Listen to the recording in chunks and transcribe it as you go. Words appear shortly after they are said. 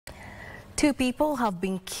2 people have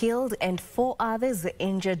been killed and 4 others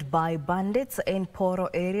injured by bandits in Poro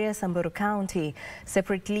area, Samburu County.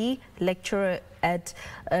 Separately, lecturer at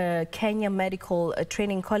Kenya Medical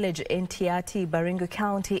Training College in Tiaty Baringo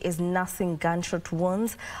County is nursing gunshot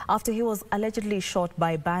wounds after he was allegedly shot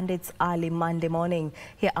by bandits early Monday morning.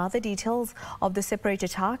 Here are the details of the separate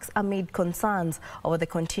attacks amid concerns over the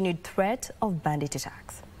continued threat of bandit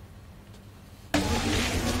attacks.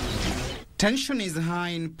 Tension is high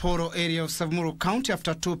in Poro area of Samburu County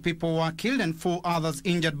after 2 people were killed and 4 others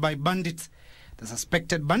injured by bandits. The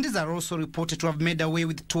suspected bandits are also reported to have made away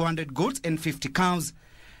with 200 goats and 50 cows.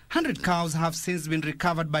 100 cows have since been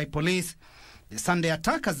recovered by police. The Sunday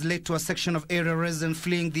attack has led to a section of area residents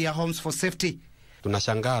fleeing their homes for safety.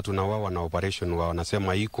 Tunashangaa tunawawa na operation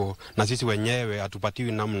wanasema iko na sisi wenyewe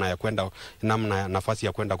hatupatiwi namna nafasi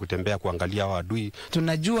ya kwenda kutembea kuangalia wadui.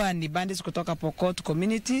 Tunajua ni bandits kutoka Pokot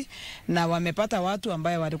community na wamepata watu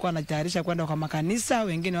ambao walikuwa wanatayarisha kwenda kwa makanisa,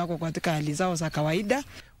 wengine wako katika hali zao za kawaida.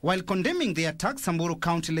 While condemning the attack, Samburu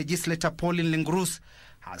County Legislator Pauline Lengrus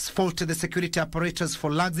has faulted the security apparatus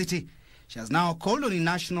for laxity. She has now called on the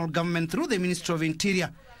national government through the Ministry of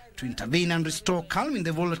Interior to intervene and restore calm in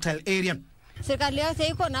the volatile area. Serikali yote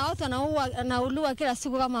iko na watu wanaulua kila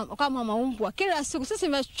siku kama maumbwa. Kila siku sisi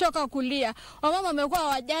tumechoka kulia. Wamama wamekuwa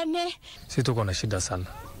wajane. Sisi tuko na shida sana.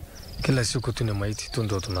 Kila siku tu ni maiti tu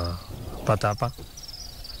ndio tunapata hapa.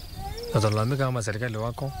 Na tunalalamika kama serikali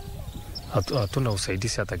wako hatuna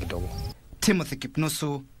usaidizi hata kidogo. Timothy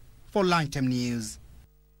Kipnusu for Lunchtime News.